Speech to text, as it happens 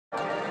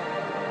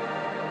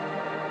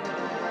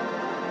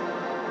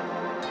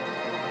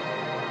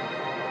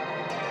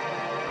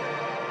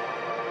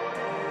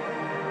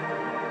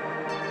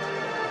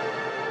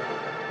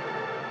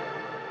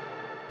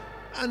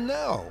And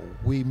now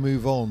we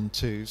move on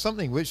to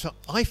something which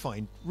I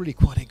find really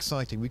quite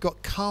exciting. We've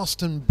got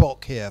Carsten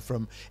Bock here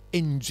from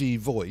NG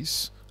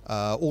Voice,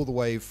 all the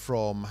way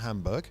from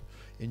Hamburg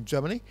in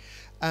Germany.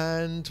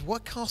 And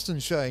what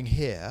Carsten's showing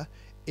here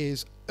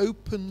is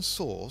open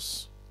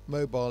source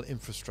mobile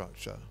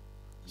infrastructure.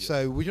 Yes.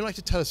 So would you like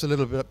to tell us a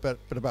little bit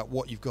about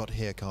what you've got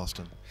here,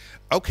 Carsten?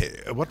 Okay,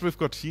 what we've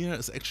got here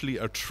is actually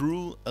a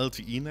true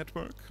LTE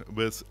network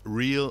with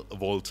real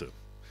VoLTE,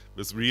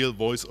 with real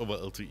voice over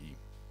LTE.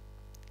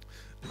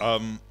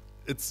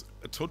 It's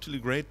totally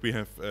great. We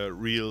have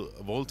real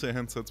VoLTE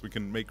handsets. We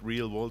can make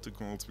real VoLTE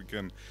calls.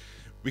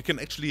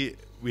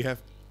 We have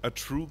a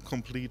true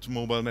complete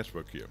mobile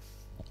network here.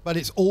 But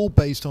it's all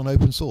based on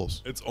open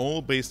source. It's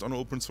all based on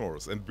open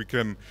source, and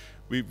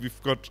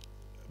we've got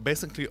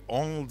basically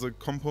all the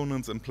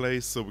components in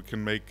place, so we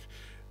can make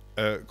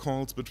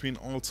calls between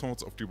all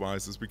sorts of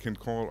devices. We can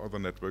call other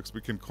networks. We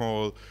can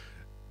call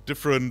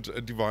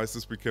different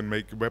devices. We can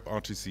make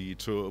WebRTC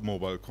to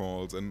mobile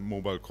calls and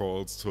mobile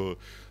calls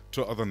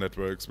to other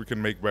networks. We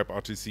can make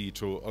WebRTC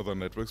to other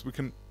networks. We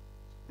can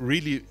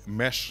really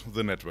mesh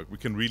the network. We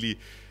can really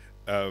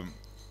the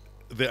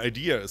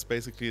idea is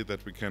basically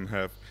that we can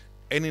have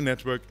any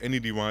network, any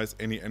device,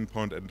 any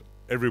endpoint, and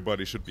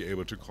everybody should be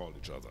able to call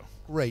each other.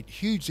 Great,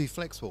 hugely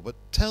flexible. But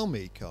tell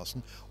me,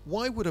 Carsten,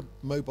 why would a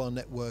mobile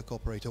network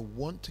operator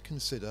want to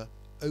consider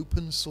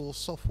open source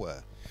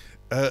software?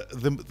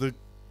 The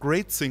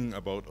great thing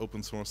about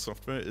open source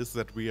software is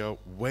that we are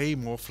way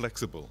more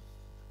flexible.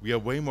 We are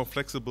way more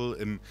flexible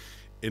in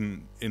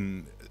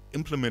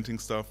implementing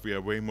stuff. We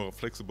are way more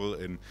flexible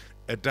in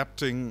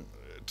adapting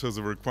to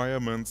the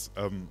requirements.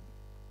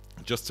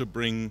 Just to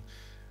bring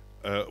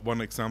one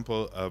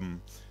example,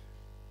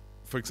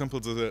 for example,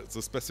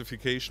 the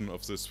specification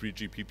of the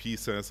 3GPP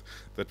says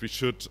that we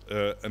should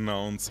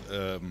announce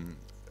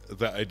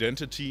the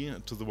identity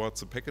towards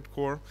the packet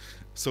core.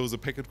 So the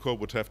packet core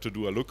would have to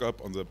do a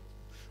lookup on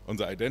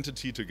the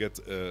identity to get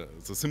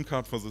the SIM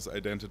card for this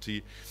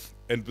identity.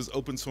 And with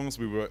open source,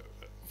 we were,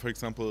 for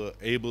example,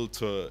 able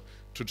to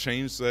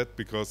change that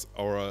because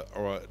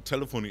our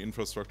telephony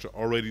infrastructure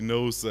already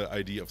knows the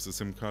ID of the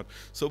SIM card.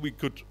 So we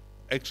could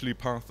actually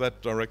path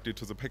that directly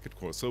to the packet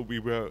core. So we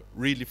were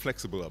really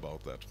flexible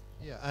about that.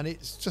 Yeah, and it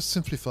just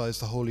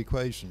simplifies the whole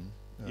equation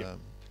and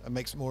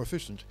makes it more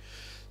efficient.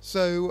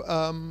 So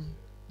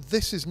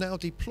this is now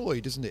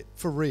deployed, isn't it,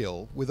 for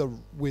real,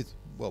 with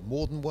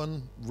more than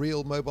one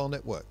real mobile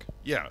network?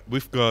 Yeah,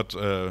 we've got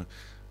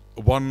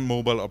one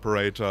mobile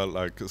operator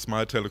like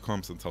Smile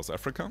Telecoms in South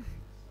Africa,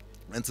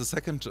 and the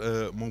second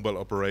mobile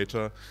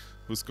operator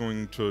who's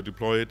going to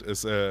deploy it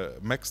is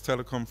Max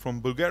Telecom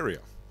from Bulgaria,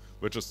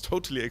 which is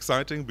totally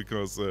exciting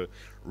because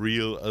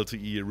real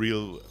LTE,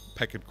 real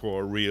packet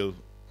core,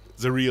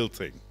 the real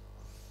thing.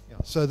 Yeah.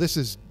 So this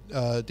is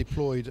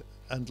deployed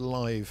and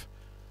live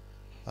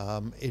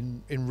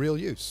in real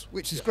use,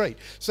 which is great.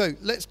 So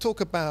let's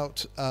talk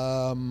about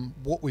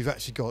what we've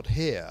actually got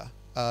here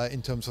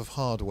in terms of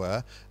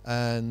hardware,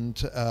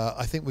 and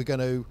I think we're going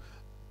to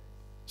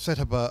set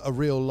up a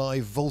real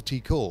live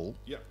VoLTE call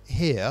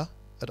here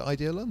at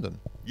Idea London.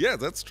 Yeah,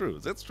 that's true.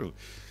 That's true.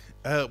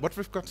 What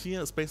we've got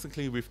here is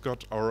basically we've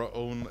got our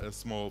own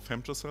small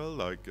femtocell,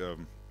 like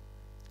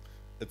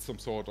it's some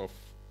sort of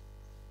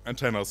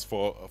antennas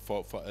for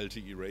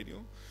LTE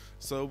radio.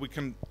 So we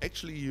can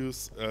actually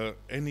use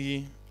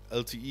any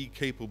LTE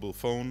capable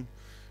phone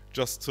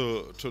just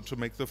to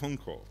make the phone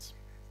calls.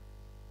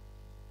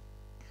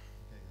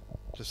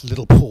 Just a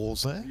little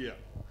pause there. Yeah.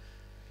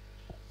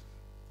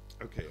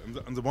 Okay,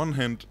 on the one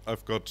hand,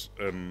 I've got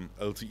an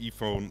LTE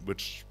phone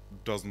which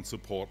doesn't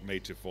support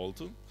native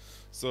VoLTE.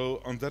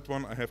 So on that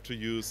one, I have to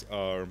use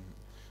our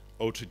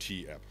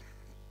OTT app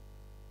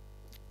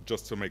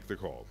just to make the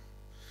call.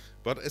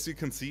 But as you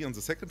can see on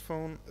the second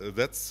phone,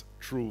 that's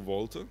true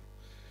VoLTE,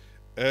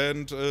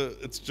 and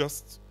it's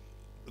just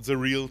the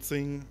real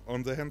thing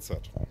on the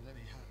handset. Okay, let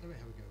me have a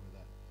go with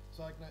that.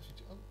 So I can actually.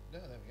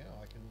 There we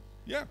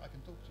go. I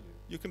can talk to you.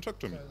 You can talk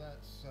to me. So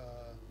that's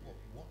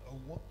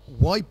a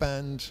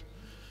wideband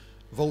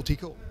VoLTE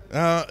call.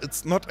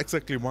 It's not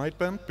exactly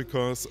wideband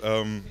because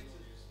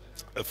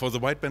for the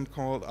wideband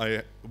call,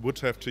 I would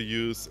have to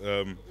use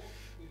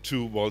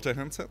two VoLTE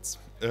handsets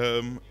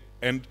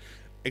and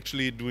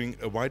actually doing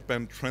a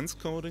wideband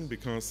transcoding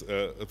because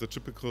the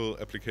typical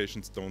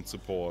applications don't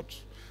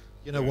support.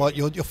 You know what?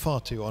 You're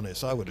far too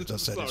honest. I would have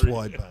just said it's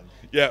wideband.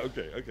 Yeah.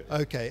 Okay. Okay.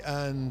 Okay.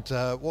 And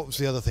what was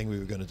the other thing we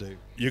were going to do?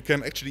 You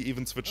can actually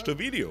even switch to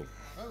video.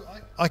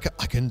 Oh, I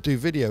can do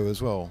video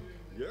as well.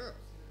 Yeah.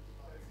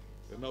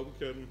 And now we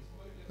can.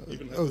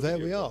 Even have there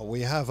we are.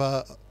 We have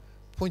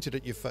pointed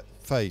at your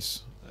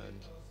face.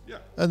 Yeah.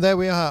 And there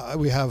we are.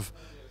 We have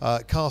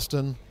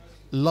Carsten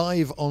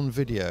live on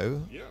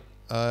video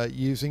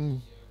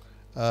using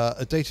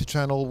a data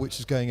channel which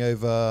is going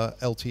over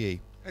LTE.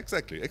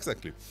 Exactly.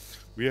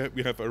 We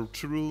have a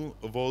true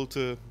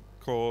VoLTE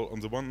call on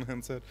the one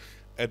handset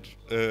and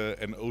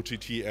an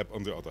OTT app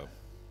on the other.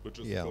 which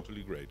is Yeah.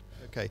 totally great.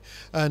 Okay,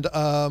 and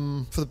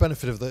for the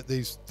benefit of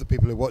the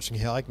people who are watching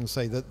here, I can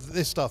say that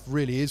this stuff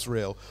really is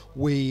real.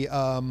 We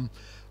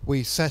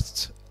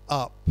set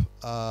up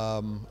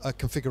a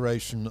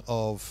configuration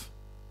of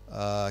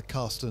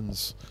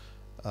Carsten's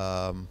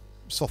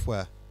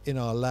software in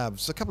our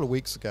labs a couple of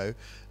weeks ago.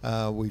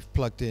 We've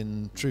plugged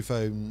in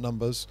Truphone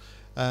numbers,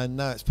 and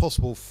now it's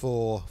possible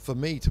for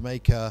me to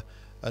make an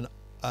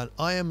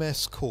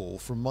IMS call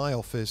from my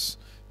office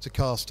to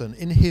Carsten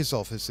in his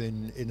office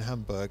in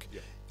Hamburg.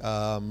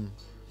 Yeah.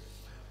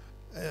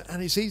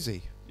 And it's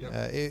easy.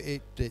 Yeah.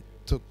 It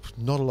took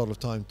not a lot of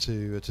time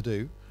to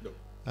do, No.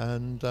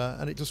 and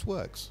it just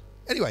works.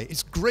 Anyway,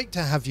 it's great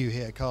to have you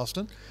here,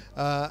 Carsten,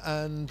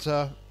 and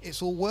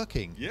it's all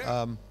working.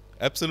 Yeah.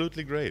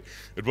 Absolutely great.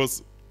 It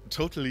was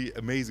totally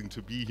amazing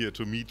to be here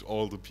to meet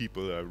all the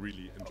people I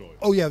really enjoyed.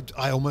 Oh yeah,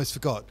 I almost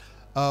forgot.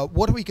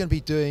 What are we going to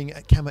be doing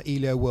at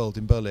Kamailio World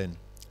in Berlin?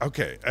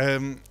 Okay,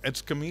 at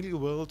Kamailio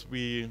World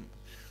we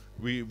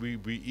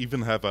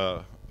even have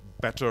a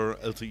better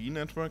LTE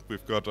network.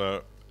 We've got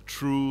a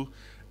true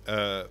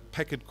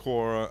packet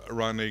core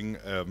running,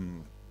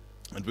 and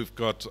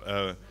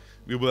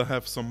we will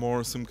have some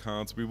more SIM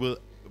cards. We will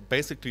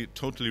basically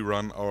totally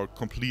run our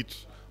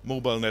complete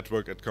mobile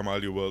network at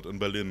Kamailio World in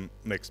Berlin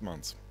next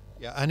month.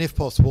 Yeah, and if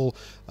possible,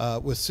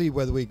 we'll see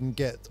whether we can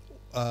get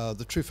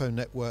the Truphone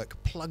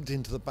network plugged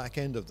into the back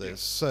end of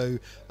this. So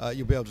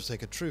you'll be able to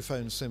take a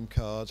Truphone SIM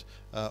card,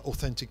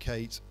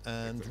 authenticate,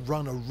 and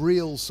run a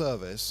real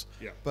service,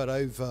 but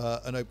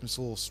over an open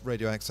source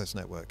radio access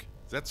network.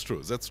 That's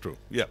true, that's true,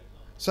 yeah.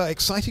 So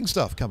exciting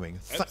stuff coming.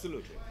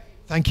 Absolutely.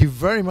 Thank you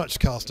very much,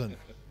 Carsten.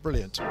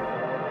 Brilliant.